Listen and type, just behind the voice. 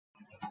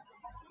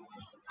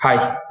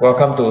Hi,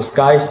 welcome to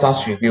Sky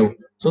Stars Review.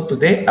 So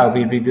today I'll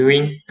be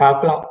reviewing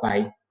Filecloud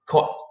by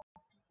Code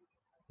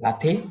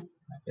Latte,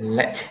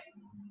 Let,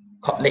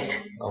 Code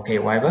okay,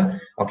 whatever.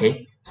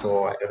 Okay,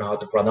 so I don't know how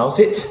to pronounce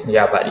it.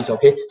 Yeah, but it's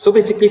okay. So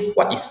basically,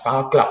 what is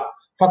Filecloud?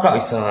 Filecloud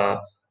is a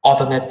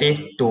alternative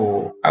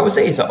to, I would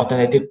say it's an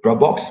alternative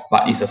Dropbox,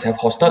 but it's a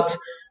self-hosted.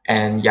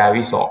 And yeah,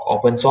 it's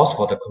open source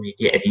for the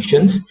community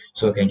editions.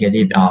 So you can get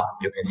it,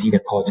 you can see the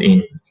codes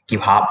in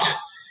GitHub.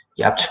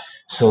 Yep.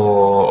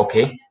 So,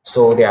 okay.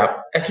 So they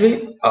are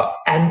actually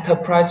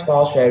enterprise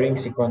file sharing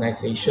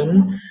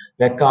synchronization,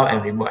 backup,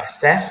 and remote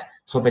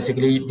access. So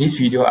basically, this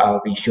video I'll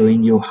be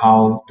showing you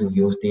how to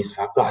use this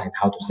Filecloud and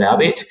how to set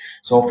up it.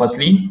 So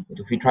firstly, go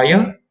to free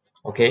trial,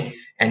 okay,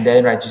 and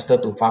then register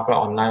to Filecloud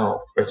online or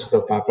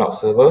register Filecloud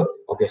server.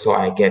 Okay, so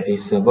I get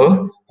this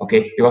server,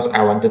 okay, because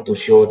I wanted to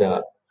show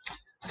the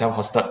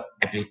self-hosted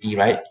ability,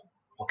 right?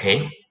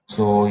 Okay,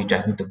 so you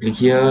just need to click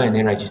here and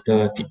then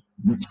register,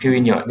 fill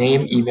in your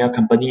name, email,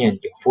 company, and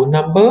your phone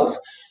numbers.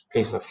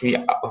 Okay, so free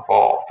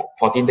for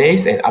 14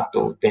 days and up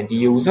to 20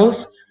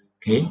 users.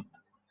 Okay,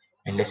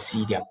 and let's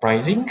see their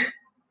pricing.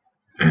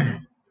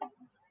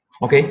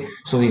 Okay,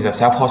 so this is a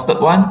self-hosted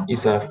one.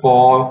 It's a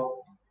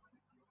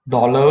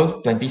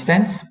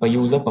 $4.20 per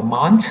user per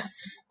month.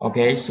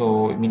 Okay,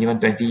 so minimum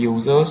 20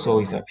 users, so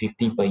it's a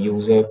 50 per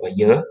user per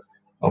year.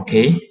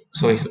 Okay,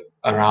 so it's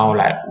around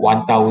like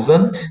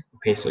 1,000.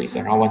 Okay, so it's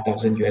around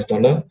 1,000 US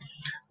dollar.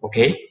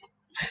 Okay,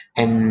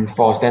 and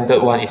for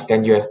standard one is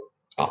 10 US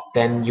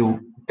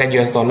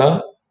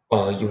dollar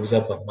per user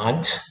per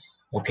month.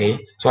 Okay,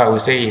 so I would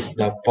say is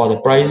the for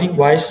the pricing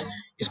wise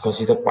is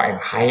considered quite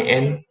high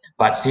end,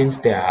 but since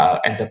they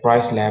are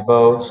enterprise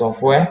level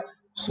software,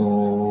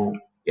 so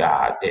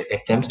yeah,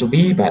 that tends to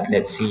be, but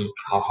let's see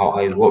how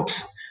it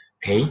works.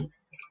 Okay,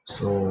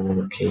 so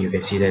okay, you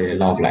can see that a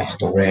lot of like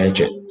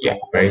storage and yeah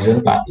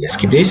comparison, but let's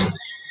skip this.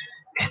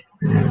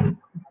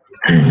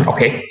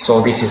 Okay, so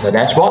this is a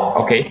dashboard.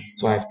 Okay,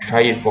 so I've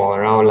tried it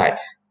for around like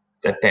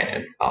the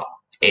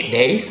 8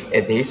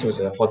 days was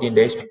a 14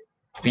 days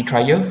free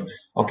trial.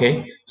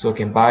 Okay, so you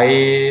can buy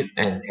it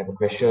and have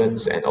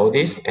questions and all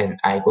this, and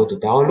I go to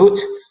download.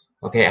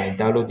 Okay, I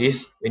download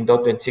this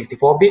Windows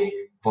 2064-bit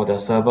for the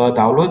server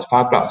download,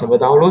 Filecloud server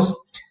downloads,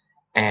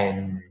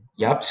 and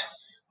yep,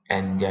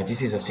 and yeah,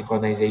 this is a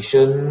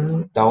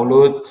synchronization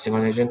download,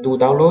 synchronization 2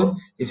 download.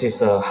 This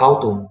is how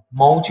to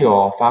mount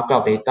your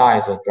Filecloud data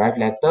as a drive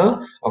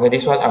letter. Okay,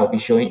 this one I will be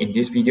showing in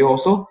this video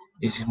also.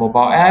 This is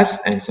mobile apps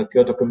and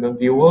secure document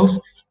viewers.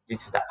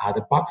 This is the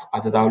other parts,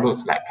 other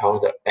downloads like how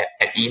the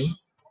add-in,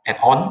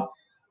 add-on.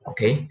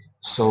 Okay,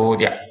 so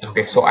yeah,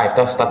 okay, so I've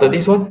just started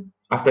this one.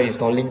 After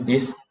installing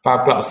this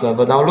Filecloud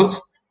server downloads,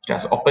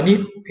 just open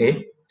it.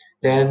 Okay,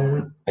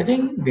 then I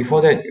think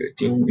before that, I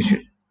think we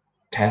should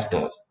test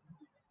the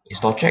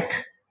install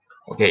check.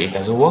 Okay, it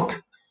doesn't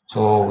work,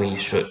 so we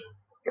should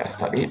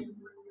start it.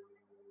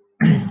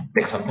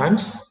 Take some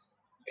times.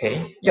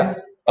 Okay, yeah.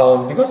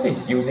 Because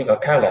it's using a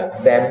kind of like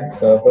XAMPP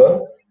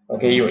server.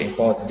 Okay, you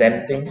install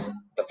XAMPP things.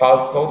 The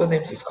folder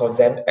name is called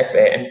XAMPP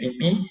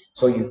XAMPP.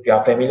 So if you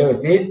are familiar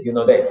with it, you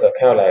know that it's a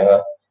kind of like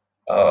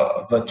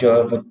a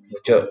virtual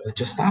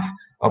stuff.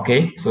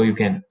 Okay, so you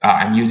can.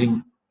 I'm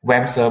using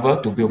web server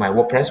to build my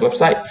WordPress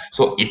website.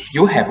 So if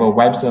you have a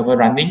web server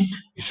running,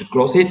 you should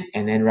close it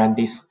and then run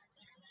this.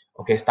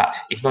 Okay, start.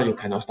 If not, you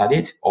cannot start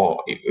it,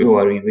 or it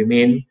will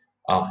remain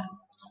um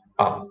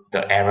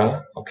the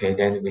error. Okay,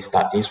 then we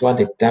start this one,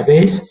 the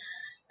database,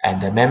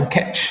 and the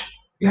memcache.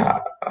 Yeah,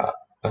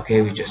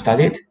 okay, we just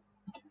started.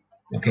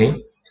 Okay,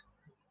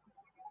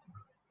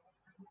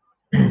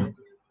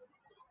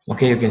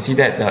 okay, you can see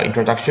that the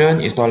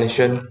introduction,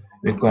 installation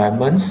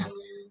requirements.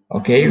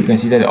 Okay, you can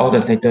see that all the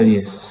status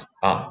is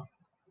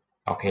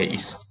okay,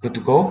 is good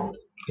to go.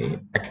 Okay,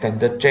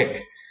 extended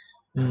check.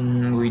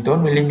 We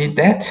don't really need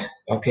that.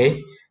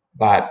 Okay,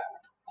 but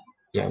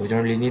yeah, we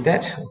don't really need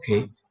that.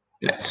 Okay,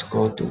 let's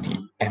go to the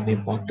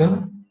admin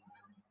portal.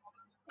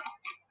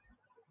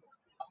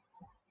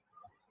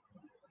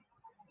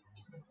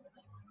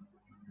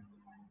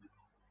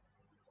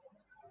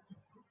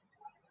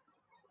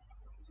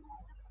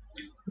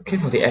 Okay,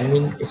 for the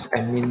admin, it's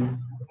admin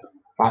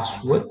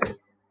password.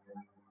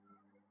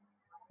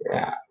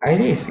 Yeah, I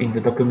think it's in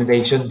the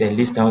documentation they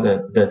list down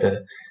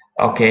the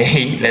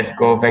okay, let's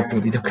go back to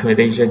the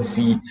documentation,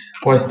 see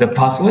what's the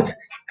password.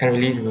 Can't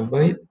really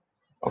remember it.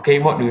 Okay,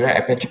 mod rewrite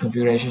Apache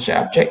configuration share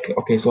object.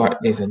 Okay, so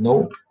there's a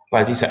no,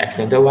 but this is an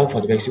extended one.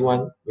 For the basic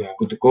one, we are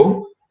good to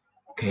go.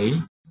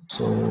 Okay,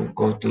 so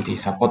go to the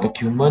support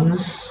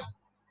documents.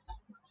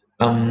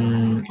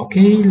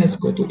 Okay, let's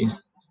go to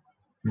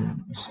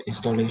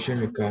installation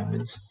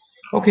requirements.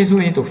 Okay, so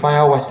we need to find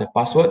out what's the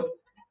password.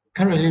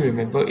 Can't really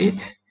remember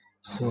it.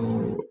 So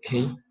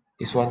okay,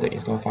 this one the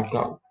install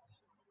Filecloud.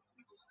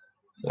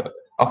 So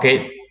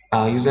okay,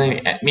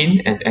 username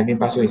admin and admin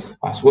password is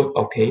password.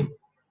 Okay,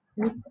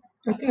 I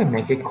think I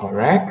make it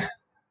correct.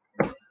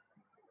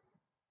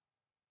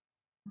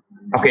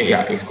 Okay,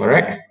 yeah, it's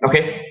correct.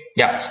 Okay,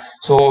 yeah.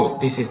 So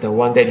this is the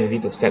one that you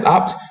need to set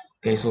up.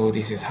 Okay, so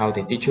this is how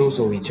they teach you.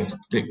 So we just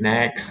click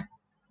next.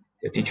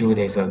 They'll teach you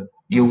there's a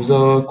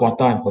user,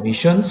 quota, and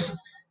permissions.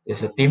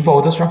 There's a team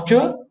folder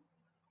structure,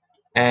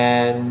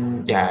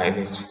 and yeah, it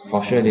is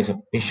for sure there's a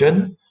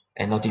permission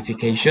and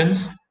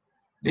notifications.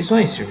 This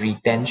one is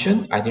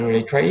retention. I didn't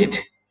really try it.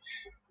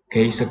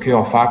 Okay,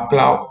 secure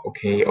Filecloud.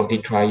 Okay,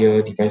 audit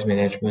trial, device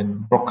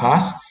management,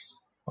 broadcast.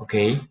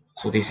 Okay,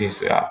 so this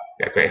is a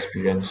great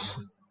experience.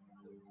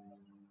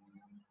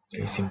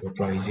 Okay, simple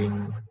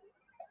pricing.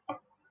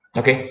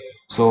 Okay,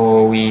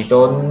 so we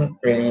don't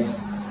really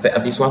set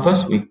up this one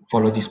first. We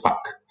follow this part.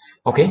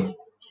 Okay,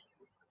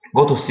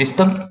 go to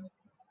system.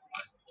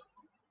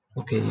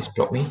 Okay, this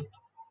blocked me.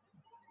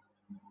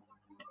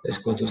 Let's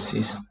go to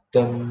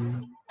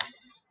system.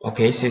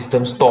 Okay,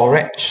 system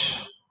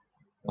storage.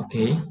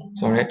 Okay,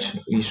 storage.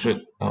 We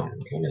should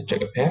okay, let's check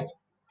the path.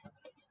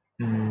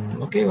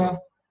 Okay, well,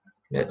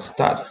 let's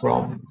start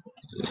from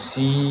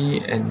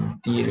C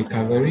and D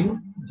recovery.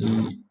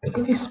 I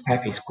think this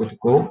path is good to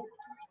go.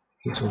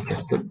 Okay, so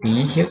just put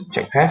D here,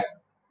 check path.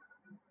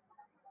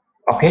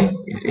 Okay,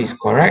 it is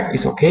correct,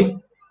 it's okay.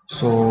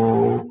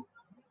 So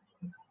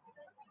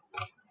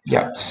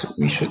yeah, so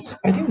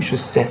I think we should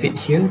save it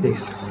here.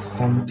 There's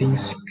some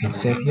things you can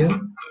save here.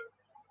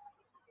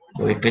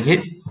 So we click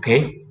it,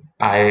 okay.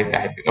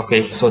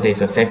 Okay, so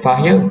there's a save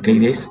file here, click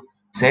this,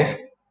 save,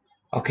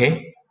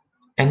 okay.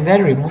 And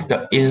then remove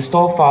the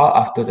install file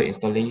after the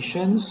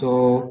installation.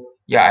 So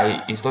yeah,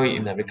 I install it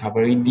in the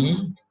recovery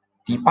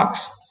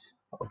dbugs.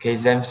 Okay,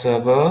 XAMPP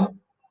server,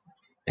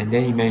 and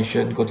then you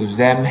mentioned go to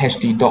XAMPP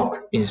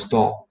htdoc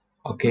install.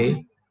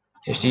 Okay,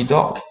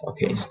 htdoc.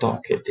 Okay, install.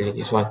 Okay, delete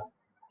this one.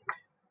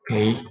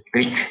 Okay,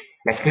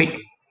 left click.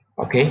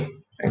 Okay,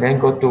 and then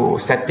go to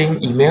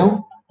setting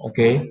email.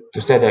 Okay,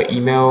 to set the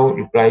email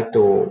reply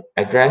to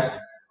address.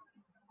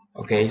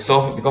 Okay,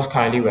 so because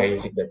currently we're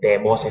using the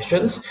demo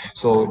sessions,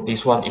 so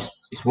this one is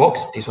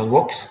works, this one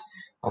works.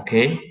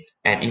 Okay,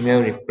 and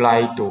email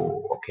reply to,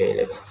 okay,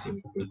 let's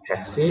simply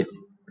test it.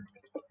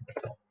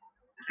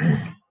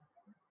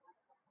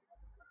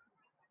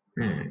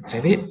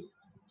 Save it.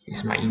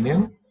 It's my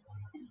email.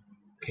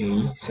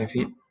 Okay, save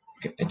it.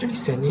 Okay, actually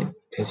send it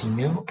test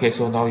email. Okay,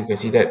 so now you can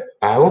see that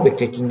I will be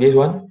clicking this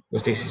one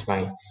because this is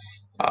my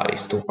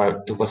it's two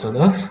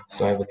personals.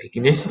 So I will be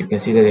clicking this. You can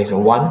see that there's a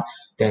one.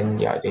 Then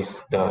yeah,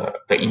 this the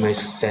email is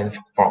sent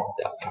from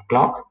the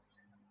cloud.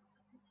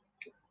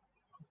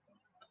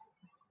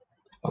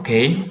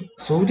 Okay,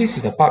 so this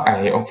is the part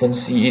I often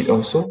see it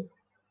also.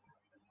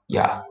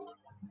 Yeah,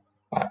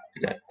 but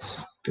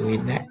let's do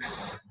it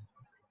next.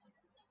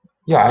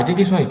 Yeah, I think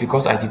this one is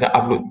because I didn't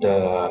upload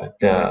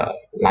the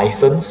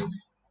license.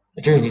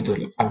 Actually, you need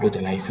to upload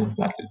the license,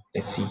 but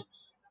let's see.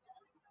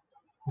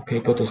 Okay,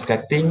 go to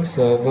settings,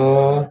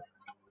 server,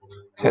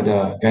 set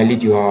the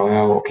valid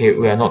URL. Okay,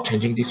 we are not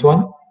changing this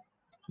one.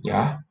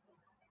 Yeah.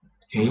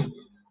 Okay.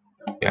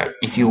 Yeah,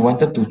 if you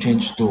wanted to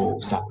change to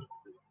some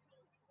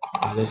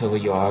other server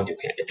URL, you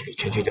can actually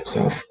change it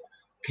yourself.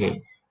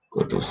 Okay,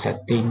 go to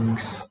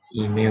settings,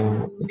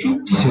 email. Okay,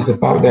 this is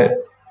about that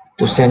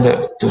to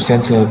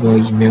send server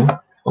email.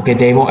 Okay,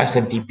 demo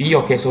SMTP.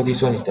 Okay, so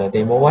this one is the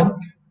demo one.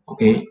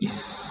 Okay,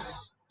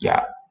 it's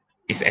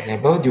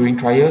enabled during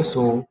trial.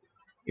 So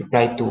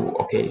reply to,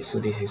 okay, so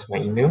this is my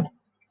email.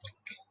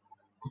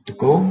 Good to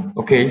go.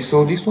 Okay,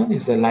 so this one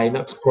is a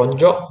Linux cron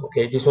job.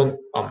 Okay, this one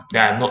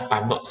yeah,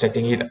 I'm not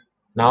setting it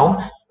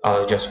now.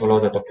 Just follow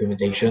the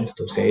documentations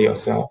to say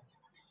yourself.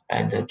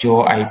 And the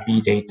Joe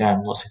IP data,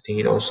 I'm not setting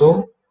it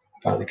also.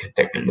 But we can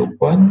take the loop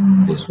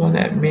one. This one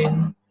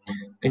admin,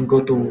 and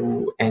go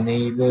to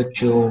enable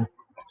Joe.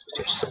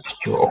 Just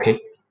search Joe. Okay,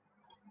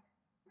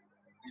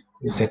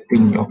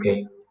 setting.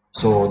 Okay,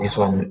 so this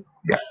one,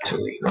 yeah, so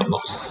we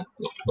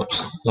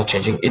not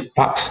changing it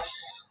parts.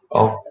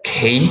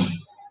 Okay,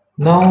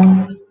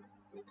 now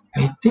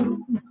I think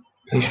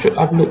I should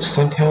upload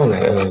some kind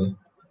of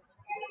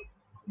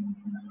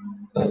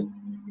like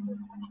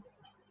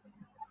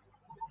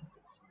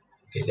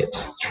okay,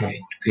 let's try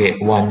to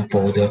create one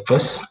folder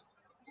first.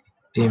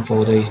 Team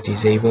folder is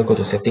disabled. Go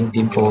to setting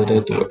team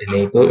folder to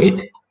enable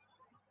it.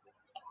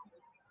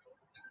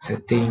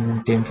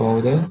 Setting team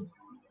folder.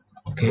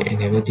 Okay,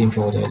 enable team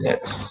folder.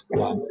 Let's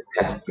one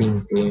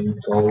testing team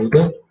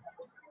folder.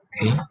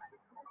 Okay,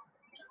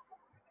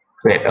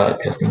 create a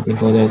testing team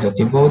folder. The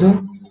team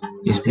folder.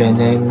 Display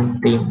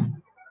name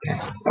team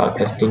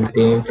testing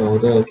team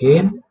folder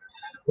again.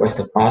 Where's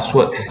the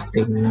password?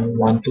 Testing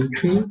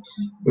 123.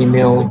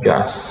 Email,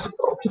 just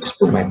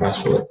put my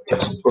password.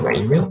 Just put my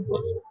email,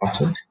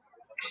 password.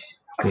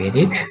 Create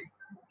it.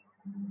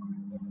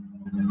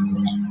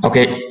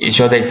 Okay, it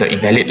shows that it's an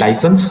invalid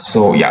license.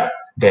 So yeah,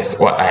 that's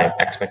what I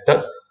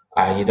expected.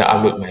 I didn't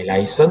upload my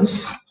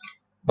license,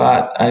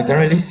 but I can't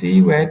really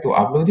see where to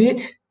upload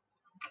it.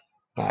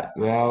 But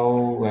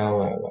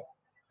well,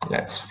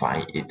 let's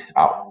find it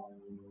out.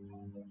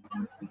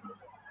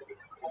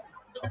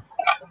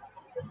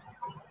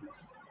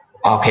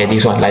 Okay,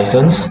 this one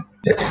license.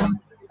 Let's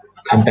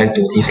come back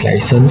to this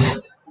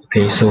license.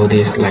 Okay, so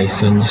this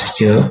license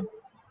here.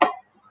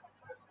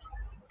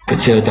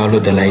 Here,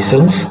 download the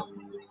license.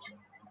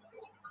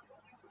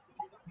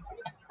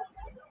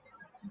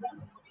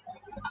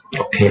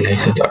 Okay,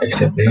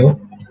 license.xml.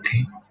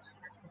 Okay,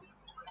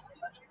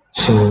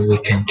 so we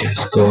can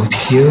just go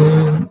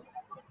here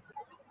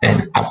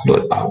and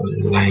upload our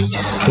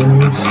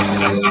license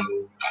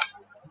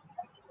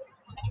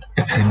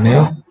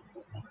XML.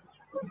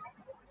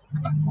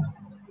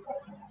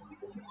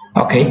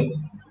 Okay,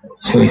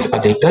 so it's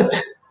updated.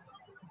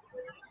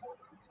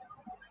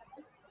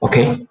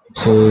 Okay,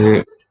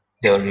 so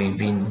they'll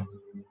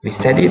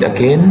reset it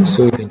again.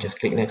 So you can just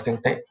click next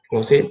and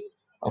close it.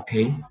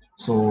 Okay,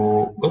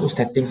 so go to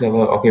settings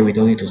server. Okay, we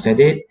don't need to set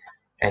it,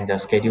 and the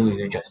schedule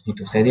you just need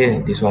to set it,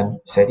 and this one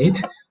set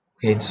it.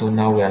 Okay, so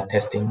now we are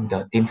testing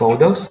the team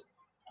folders.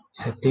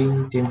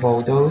 Setting team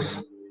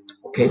folders.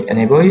 Okay,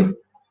 enable it.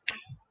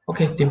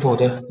 Okay, team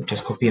folder.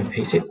 Just copy and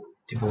paste it.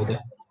 Team folder.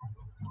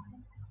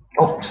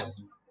 Oh,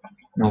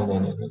 no, no,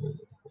 no, no, no.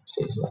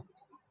 This one.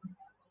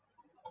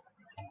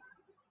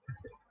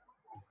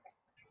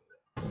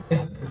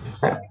 Okay,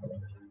 right.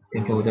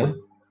 Team folder.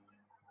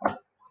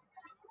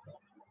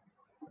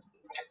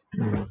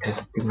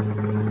 Testing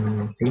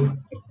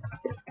team.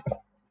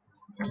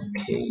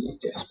 Okay,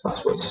 just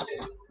password is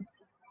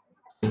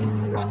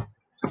testing one.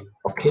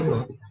 Okay,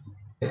 well,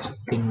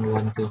 testing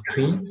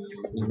 123.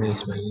 Email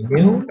is my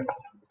email.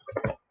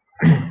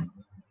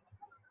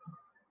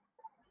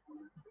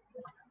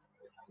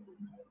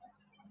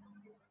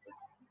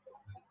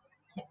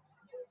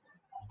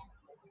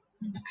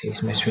 Okay,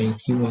 is my string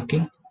key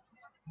working?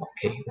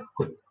 Okay,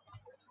 good.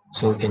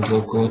 So we can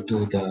go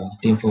to the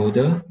team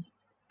folder.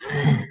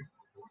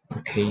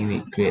 Okay,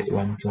 we create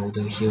one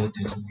folder here,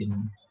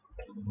 testing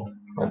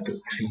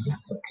 123.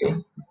 Okay,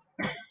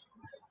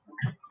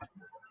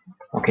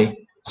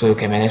 okay. So you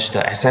can manage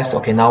the access.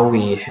 Okay, now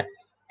we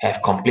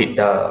have complete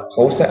the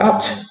whole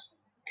setup.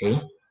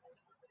 Okay,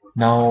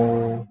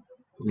 now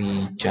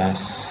we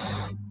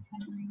just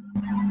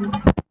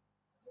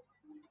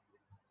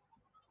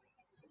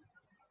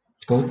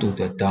go to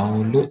the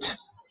download.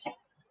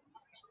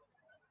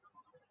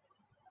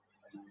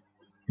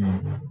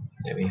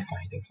 Let me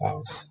find the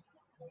files.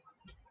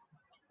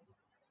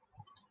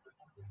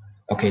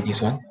 Okay,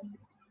 this one.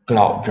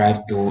 Cloud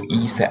drive to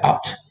e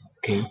setup.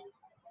 Okay,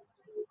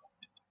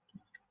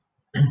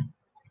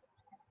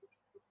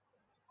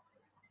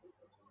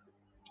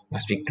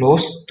 must be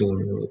closed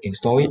to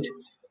install it.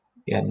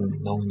 Yeah,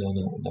 no, no,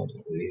 no, no.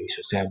 We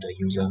should set up the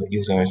user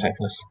website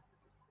first.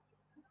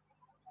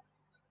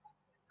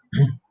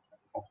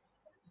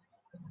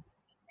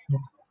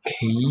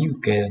 Okay, you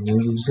get a new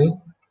user.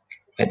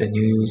 Add a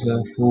new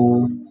user,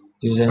 full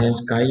username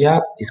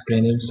SkyUp, display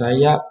name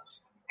SkyUp.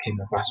 Okay,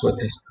 my password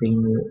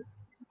testing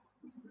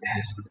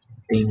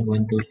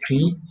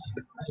 123.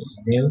 My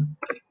email.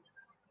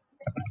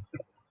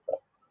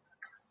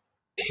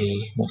 Okay,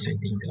 not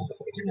sending the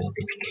email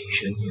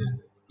notification here.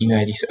 Email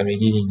ID is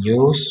already in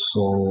use,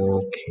 so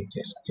okay,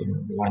 testing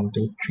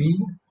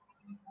 123.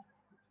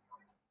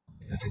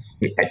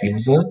 Add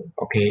user.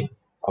 Okay,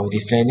 our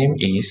display name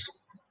is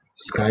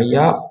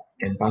SkyUp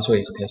and password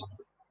is testing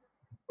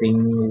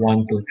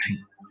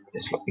 123.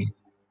 Let's log in.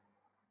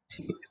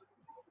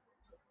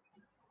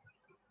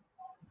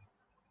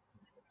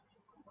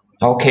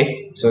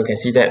 Okay, so you can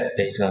see that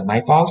there's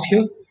my files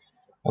here.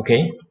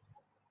 Okay,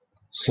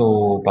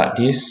 so but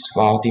this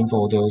file team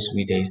folders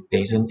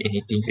there isn't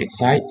anything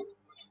inside.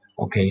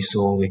 Okay,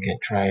 so we can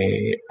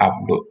try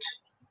upload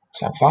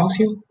some files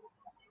here.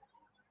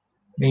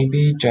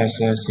 Maybe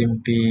just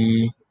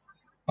simply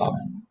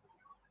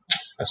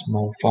a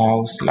small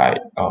files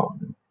like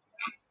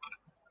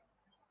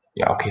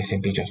yeah, okay,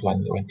 simply just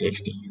one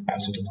txt. I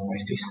also don't know what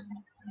is this,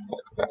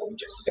 but we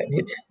just send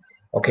it.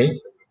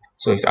 Okay,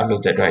 so it's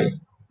uploaded, right?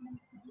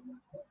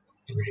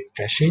 Let me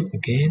refresh it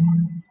again.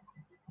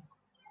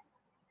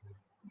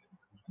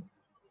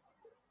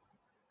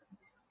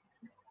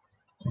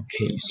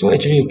 Okay, so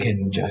actually you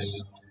can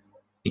just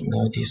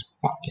ignore this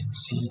part and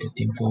see the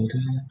theme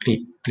folder. Click,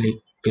 click,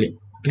 click,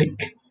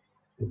 click.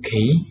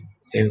 Okay,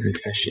 then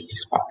refresh it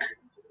this part.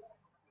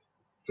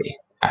 Okay,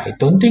 I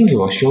don't think it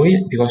will show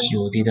it because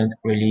you didn't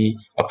really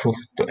approve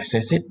to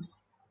access it.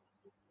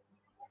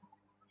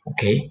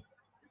 Okay,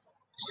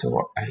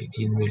 so I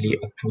didn't really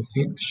approve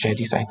it. Share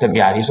this item.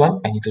 Yeah, this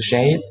one I need to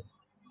share it.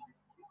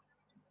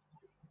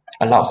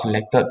 Allow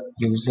selected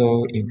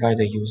user, invite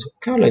the user.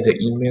 Kind of like the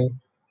email.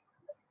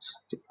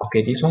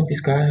 Okay, this one,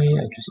 this guy,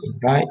 I just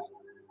invite.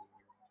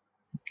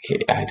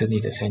 Okay, I don't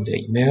need to send the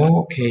email.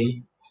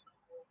 Okay,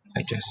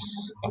 I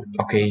just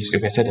okay. So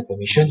you can set the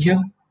permission here.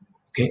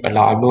 Okay,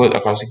 allow upload,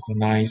 allow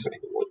synchronize.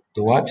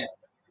 Do what?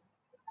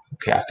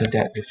 Okay, after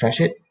that,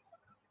 refresh it.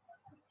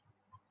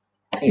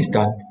 I think it's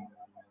done.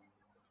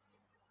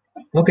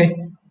 Okay,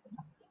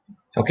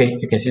 okay.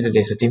 You can see that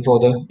there's a theme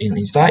folder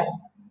inside.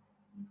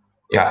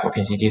 Yeah, you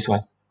can see this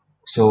one.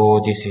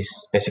 So this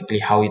is basically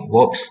how it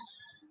works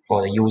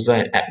for the user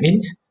and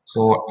admins.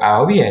 So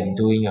I'll be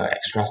doing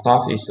extra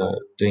stuff is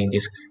doing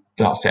this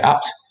cloud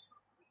setup.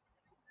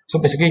 So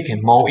basically you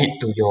can mount it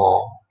to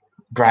your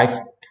drive.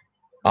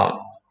 Uh,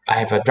 I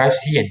have a drive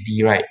C and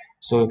D, right?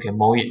 So you can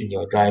mount it in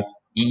your drive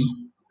E.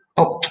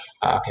 Oh,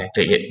 okay, I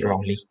clicked it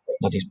wrongly.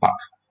 Not this part.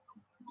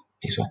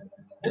 This one.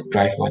 the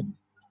drive one.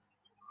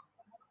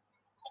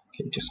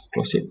 Okay, just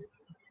close it.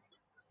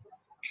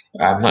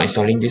 I'm not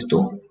installing this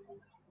too.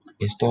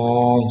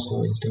 Install.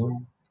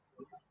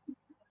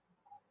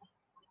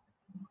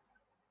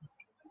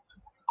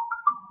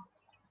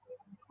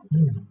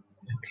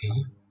 Okay.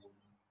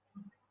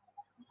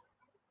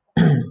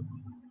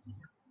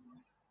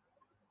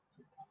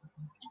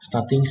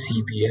 Starting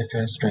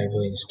CBFS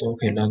driver install.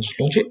 Okay, launch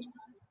it.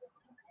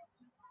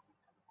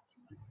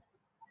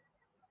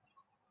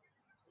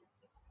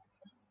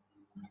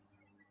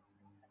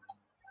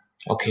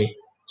 Okay,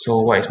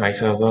 so what is my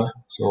server?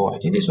 So I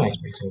think this one is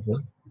my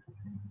server.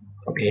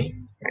 Okay,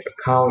 my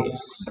account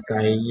is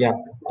SkyUp.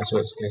 Also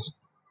it's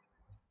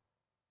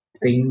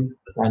testing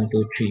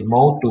 123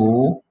 mode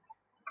to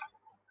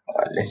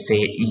let's say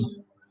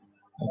E.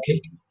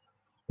 Okay,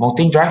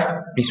 mounting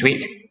drive, please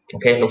wait.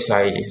 Okay, looks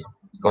like it's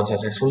gone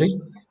successfully.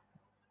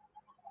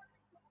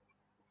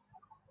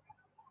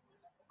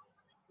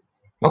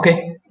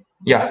 Okay,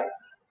 yeah,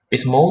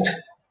 it's mode.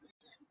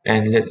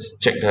 And let's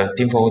check the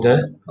team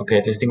folder.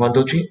 Okay, testing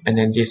 123, and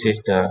then this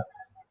is the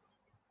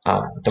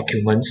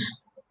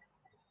documents.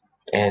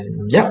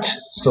 And yep,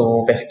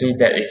 so basically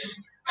that is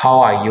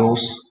how I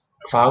use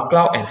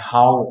Filecloud and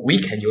how we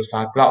can use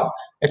Filecloud.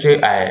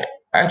 Actually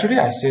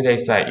I say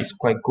that it's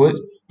quite good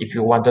if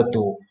you wanted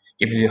to,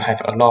 if you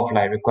have a lot of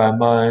like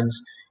requirements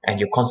and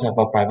you concern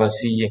about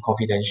privacy and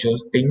confidential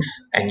things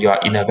and you are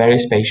in a very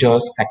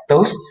spacious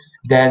sectors,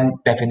 then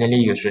definitely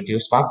you should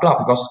use Filecloud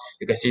because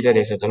you can see that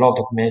there's a lot of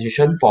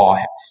documentation for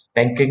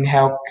banking,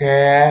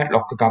 healthcare,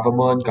 local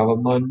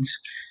government,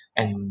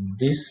 and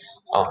this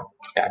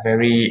yeah,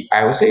 very,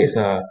 I would say it's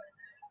a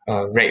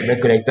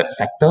regulated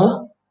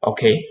sector.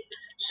 Okay,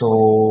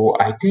 so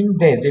I think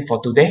that is it for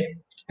today.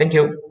 Thank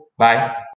you. Bye.